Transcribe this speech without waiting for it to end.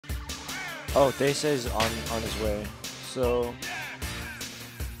Oh, they says on his way. So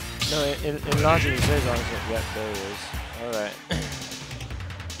no, in logic he says on his way. Yep, there he is. All right.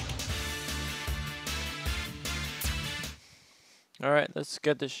 All right, let's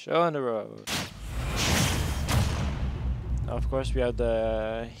get this show on the road. Now, of course, we have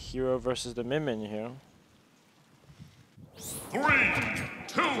the hero versus the Min here. 3,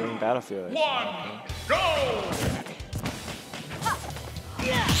 2, During Battlefield. 1, go!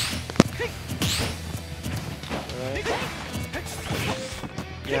 Alright.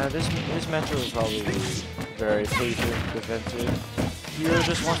 Yeah, this matchup is probably very patient, defensive. Hero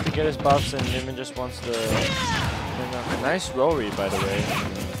just wants to get his buffs, and Min just wants to. Nice roll read, by the way.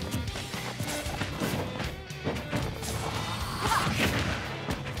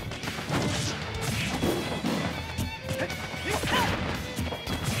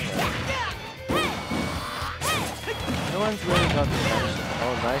 No one's really got the damage.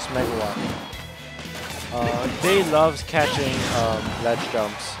 Oh, nice megawatt. Dayyy loves catching ledge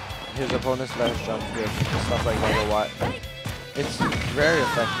jumps. His opponent's ledge jumps with stuff like megawatt. It's very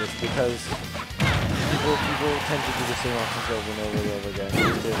effective because people tend to do the same options over and over again.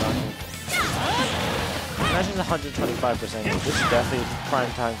 Imagine 125%. This is definitely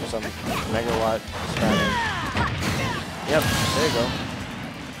prime time for some megawatt spamming. Yep, there you go.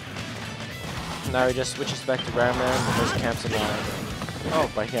 Now he just switches back to Ramman and just camps him out. Oh,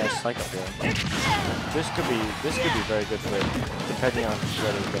 but he has Psych up here. This could be very good for him, depending on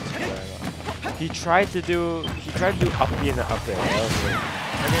whether he gets it or not. He tried to do up B and up air. That was good.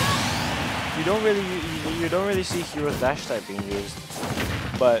 Okay. You don't really see Hero's dash type being used,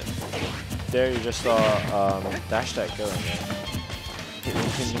 but there you just saw dash type killing it.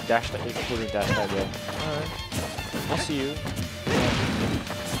 Can you dash type? Including dash type yet? All right. I'll see you.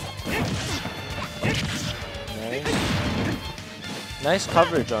 Nice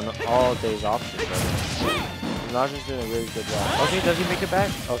coverage on all Dayy's options. Najin's doing a really good job. Okay, does he make it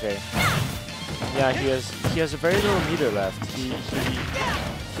back? Okay. Yeah, he has a very little meter left. He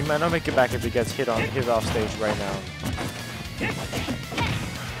might not make it back if he gets hit off stage right now.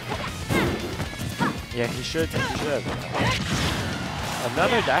 Yeah, he should. He should.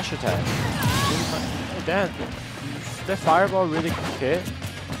 Another dash attack. Oh, damn. That fireball really hit.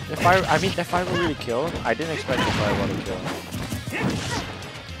 That fireball really killed. I didn't expect the fireball to kill.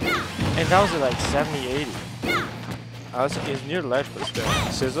 And that was at like 70, 80. It's near the ledge, but still.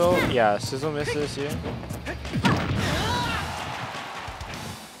 Sizzle, yeah, Sizzle misses here. Okay.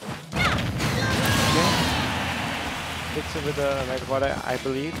 Hits him with a megawatt, I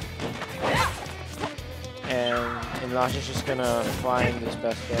believe. And InIajin's just gonna find his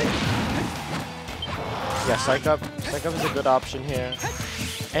best bet. Yeah, Psych Up is a good option here.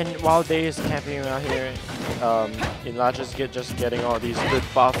 And while Dayyy is camping out here, InIajin's just getting all these good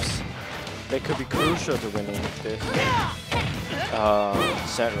buffs that could be crucial to winning this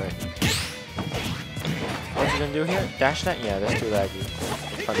set right here. What's he gonna do here? Dash that? Yeah, that's too laggy.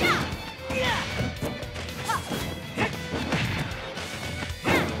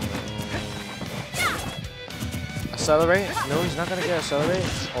 Accelerate? No, he's not gonna get accelerate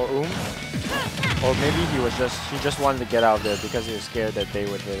or Or maybe he just wanted to get out there because he was scared that Dayyy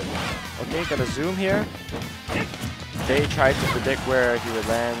would hit him. Okay, got a zoom here. Dayyy tried to predict where he would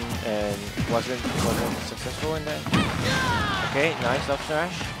land and wasn't successful in that. Okay, nice up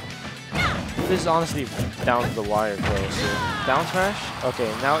smash. This is honestly down to the wire close here. Down smash?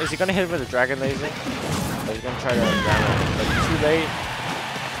 Okay, now is he gonna hit with a dragon laser? Or he's gonna try to ram it, but too late.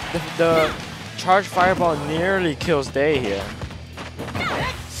 The charge fireball nearly kills Dayyy here.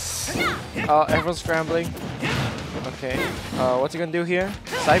 Everyone's scrambling. Okay. What's he gonna do here?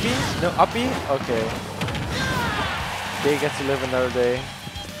 Side B? No, up B? Okay. Dayyy gets to live another day.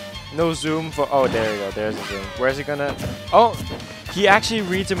 No zoom for. Oh, there you go. There's the zoom. Where's he gonna? Oh, he actually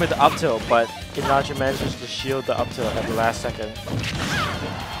reads him with the up tilt, but InIajin manages to shield the up tilt at the last second.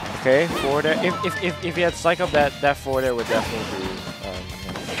 Okay, forward air. If he had Psych Up, that forward air would definitely be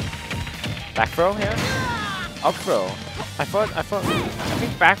back throw here. Up throw. I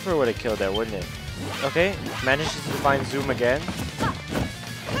think back throw would have killed there, wouldn't it? Okay, manages to find zoom again.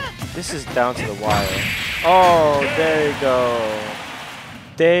 This is down to the wire. Oh, there you go.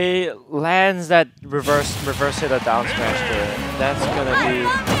 Dayyy lands that reverse hit a down smash there. That's gonna be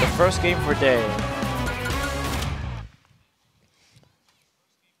the first game for Dayyy.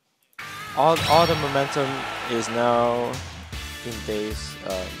 All the momentum is now in Dayyy's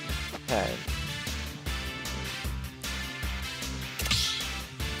hand.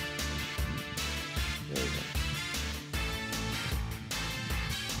 There you go.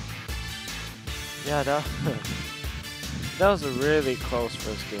 Yeah, that was a really close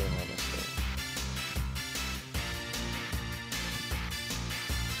first game, honestly.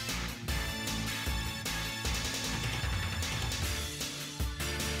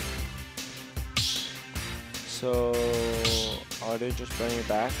 So, are they just bringing it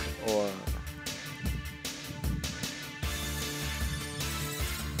back, or?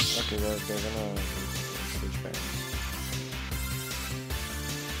 Okay, they're gonna stage back.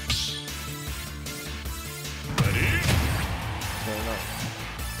 No.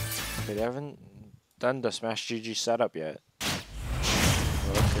 Okay, they haven't done the Smash GG setup yet.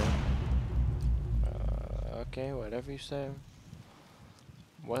 Okay. Okay, whatever you say.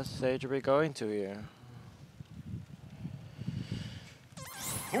 What stage are we going to here?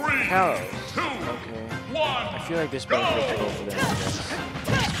 Hello. Okay. I feel like this benefits both of them, I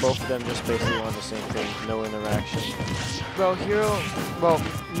guess. Both of them just basically want the same thing, no interaction. Well, Hero,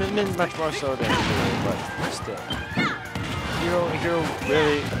 Min much more so than Hero, but still.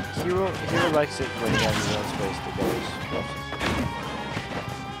 Hero likes it when he has his own space to go his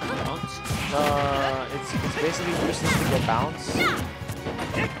it's basically useless to get bounce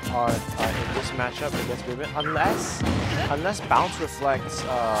in this matchup against Ribbon, unless bounce reflects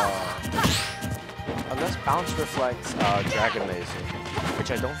Dragon Laser,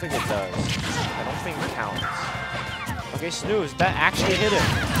 which I don't think it does. I don't think it counts. Okay, Snooze, that actually hit him.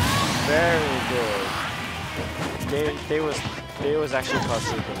 Very good. They was actually caught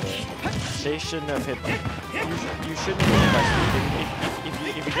sleeping there. They shouldn't have hit. You shouldn't hit by sleeping.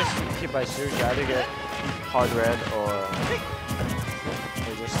 If you just hit by Surge, you either get hard red or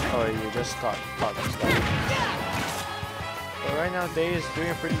you just caught them stuck. But right now, Dayyy is doing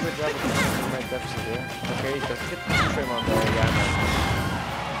a pretty good job of keeping my deficit here. Okay, he doesn't get the trim on the Yama.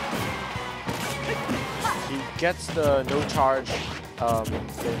 He gets the no charge thing up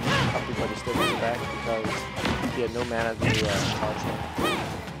but he still gets it back because he had no mana to charge him.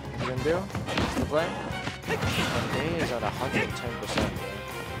 What you gonna do? Still play? Dayyy is at 110% there.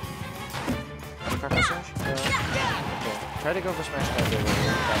 Preference search? No. Okay. Try to go for smash pad there.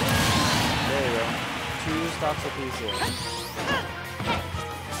 There you go. 2 stocks apiece here.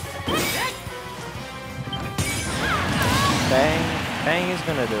 Bang is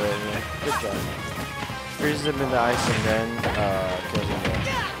gonna do it. Man. Good job. Freezes him in the ice and then kills him there.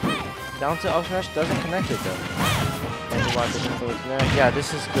 Down to up smash doesn't connect it though. And watch it fully connect. Yeah,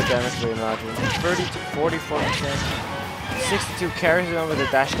 this is good damage for InIajin. 30 to 44%. 62 carries it on with the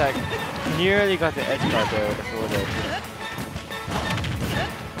dash attack. Nearly got the edge guard there with the forward edge.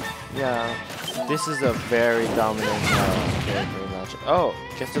 Yeah, this is a very dominant game for InIajin. Oh,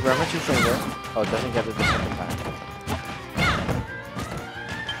 gets the Rama 2 finger. Oh, doesn't get it the second time.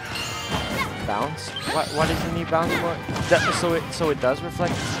 Bounce? What does it need bounce for? So it does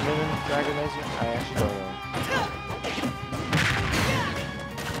reflect Minion Dragon Laser? I actually don't know.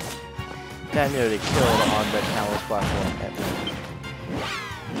 That nearly killed on the Cowl's platform.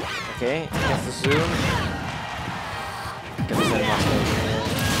 Okay, gets the zoom. Gets the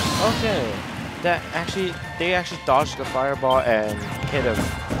okay, they actually dodged the fireball and hit him,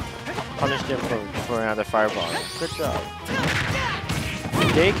 punished him for another fireball. Good job.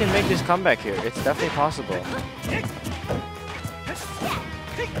 They can make this comeback here. It's definitely possible.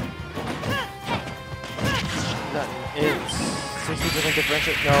 It's 60%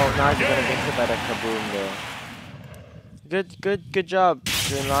 differential. No, not even gonna get hit by that kaboom there. Good job,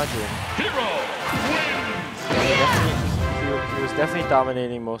 InIajin. Yeah, he was definitely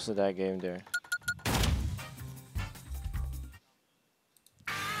dominating most of that game there.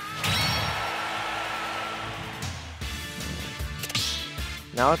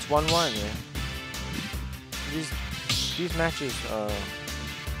 Now it's 1-1. Yeah. These matches are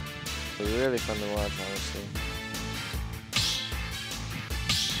really fun to watch, honestly.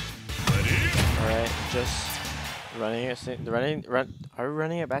 All right, just running it. Are we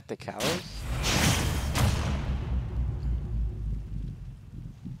running it back to Cows?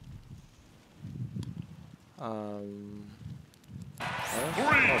 Oh,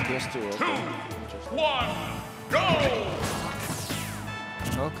 PS2. Okay. 1, go!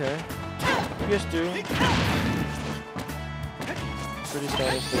 Okay. PS2. Pretty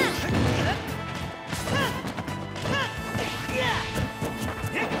standard stage.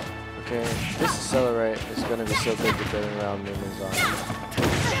 Okay, this Accelerate is gonna be so good to get around Mimi's on.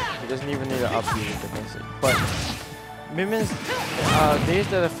 He doesn't even need to up unit defensive. But Mimi's Dayyy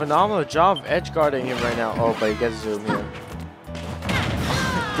did a phenomenal job of edge guarding him right now. Oh, but he gets zoom here.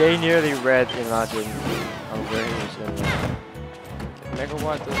 Dayyy nearly read InIajin on where he was gonna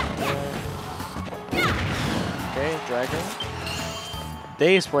Megawatt okay, Dragon.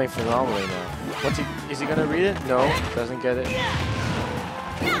 Dayyy is playing phenomenally now. Is he gonna read it? No, doesn't get it.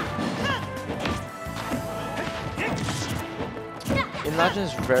 InIajin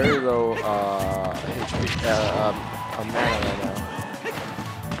is very low HP mana right now.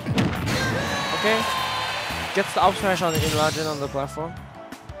 Okay. gets the up smash on the InIajin on the platform.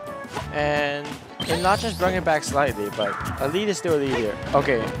 And InIajin's bringing it back slightly, but a lead is still a lead here.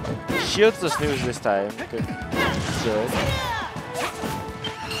 Okay, shields the snooze this time. Good. Good.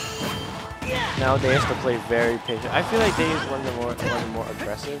 Now Dayyy has to play very patient. I feel like Dayyy is one of the more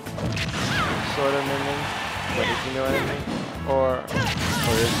aggressive sort of minions, but if you know what I mean. Or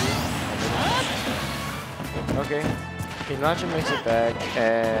is he? Okay. InIajin makes it back,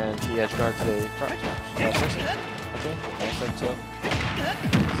 and he edge guards the okay, nice up tilt.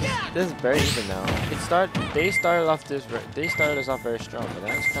 This is very even now. They started us off very strong, but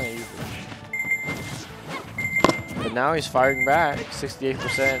now it's kind of even. But now he's firing back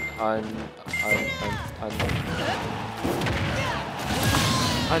 68%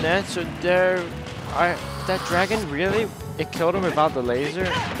 unanswered. There, that dragon really, it killed him without the laser.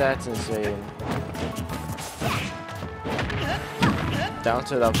 That's insane. Down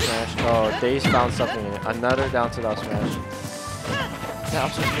to the up smash. Oh, Dayy's found something in it. Another down to the up smash. That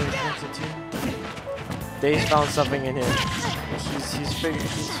up smash really connected too. Dayy's found something in him. I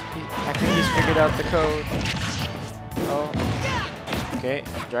think he's figured out the code. Oh. Okay,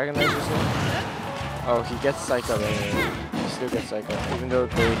 Dragon Laser's in. Oh, he gets Psycho anyway. He still gets Psycho, even though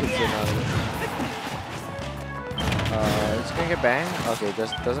Dayyy hits him out of it. It's gonna get banged. Okay,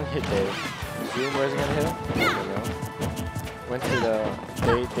 doesn't hit Dayyy. Zoom, where's he gonna hit him? There we go. Went to the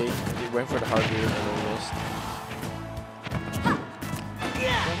they went for the hard read and they missed.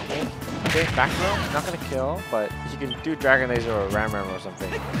 Okay, back throw, not gonna kill, but you can do Dragon Laser or Ram or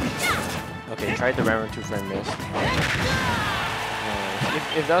something. Okay, tried the Ram 2-frame missed.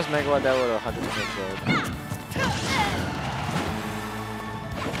 If that was Megawatt, that would have 100% killed.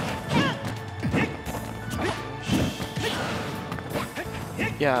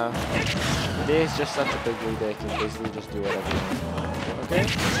 Yeah. Dayyy is just such a big lead that he can basically just do whatever he wants. Okay?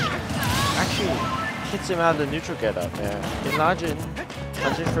 Actually, hits him out of the neutral getup, man. InIajin,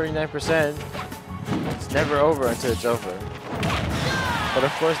 139%. It's never over until it's over. But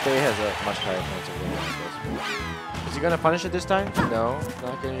of course, Dayyy has a much higher chance of winning this. Is he gonna punish it this time? No,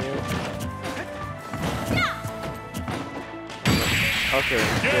 not gonna use. Okay,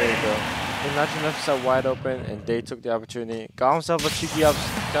 there you go. InIajin left himself wide open, and Dayyy took the opportunity. Got himself a cheeky up.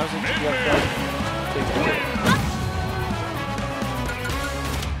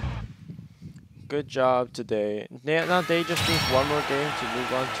 Good job today. Now Dayyy just needs one more game to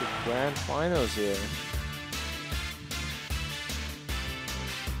move on to grand finals here.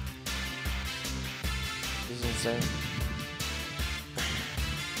 This is insane.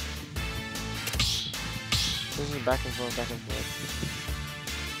 This is back and forth, back and forth.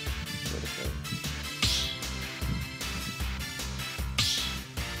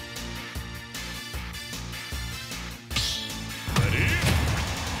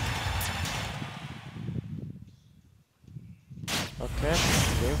 Okay,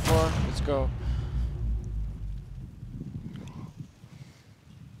 game 4, let's go.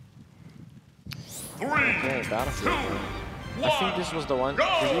 Okay, Battlefield. I think this was the one.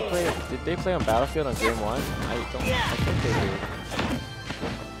 Did they play on Battlefield on game 1? I think they did.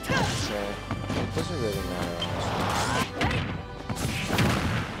 Okay, it doesn't really matter honestly.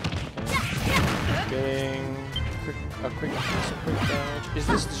 Getting a quick damage. Is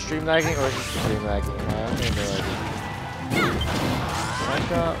this the stream lagging or is this the stream lagging? I have no idea.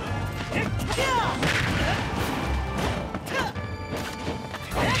 Back up.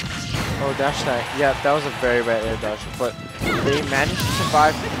 Oh, dash tag. Yeah, that was a very bad air dodge, but they managed to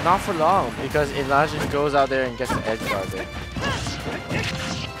survive, not for long, because InIajin goes out there and gets the edge guarded.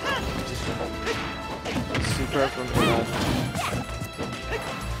 Super from InIajin.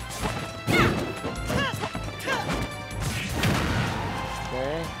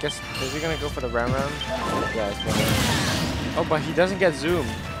 Okay, guess, is he gonna go for the Ram? Yeah, it's gonna. Oh, but he doesn't get zoom.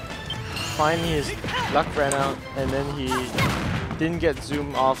 Finally, his luck ran out, and then he didn't get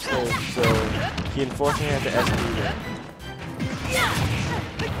zoom off stage, so he unfortunately had to SD it.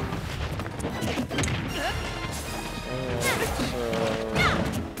 So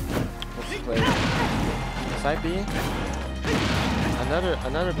let's play side B.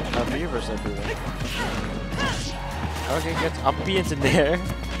 Another B versus side B. Okay, gets up B into there.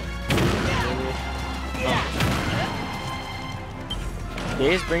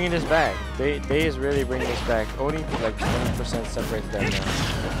 Dayyy is bringing this back. Dayyy is really bringing this back. Only like 20% separates them now.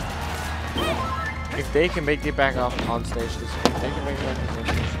 If they can make it back off on stage, they can make it back on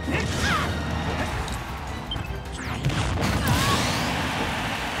stage.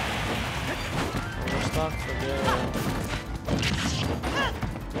 We're stuck for there.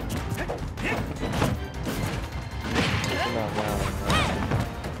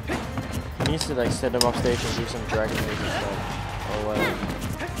 needs to like send him off stage and do some dragon rage instead, or whatever.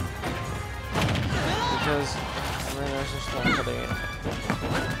 Because I mean, that's just not cutting it.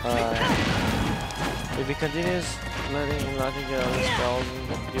 If he continues letting InIajin get all the spells and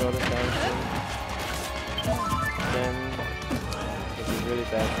the other direction, then it'll be really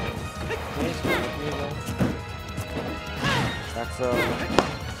bad for him. Okay, so with me though. Back throw.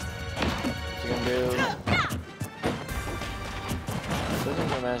 What's he gonna do? Doesn't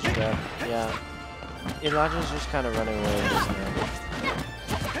gonna manage to grab. Yeah. InIajin's just kind of running away with this man.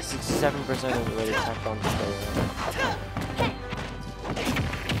 67% is already tacked on the player.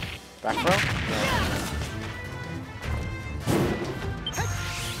 Back throw? Yeah.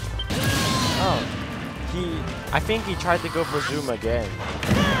 Oh. I think he tried to go for zoom again.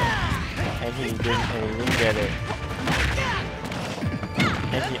 And he didn't get it.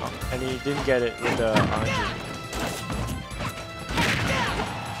 And he didn't get it with the Anji.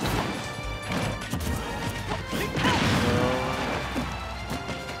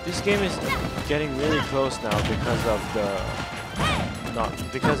 This game is getting really close now because of the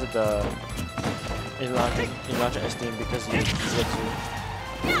InIajin esteem because he Zetsu.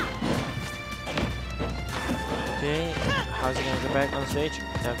 Okay, how's he gonna get back on stage?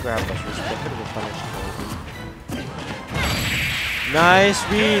 Now grab us, which that could have been punished. Nice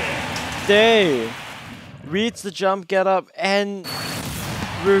read, Dayyy reads the jump, get up, and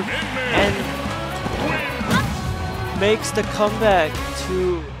makes the comeback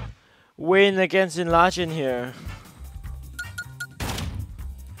to win against InIajin here.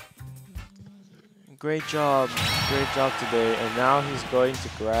 Great job today, and now he's going to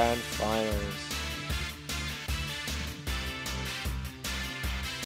grand finals.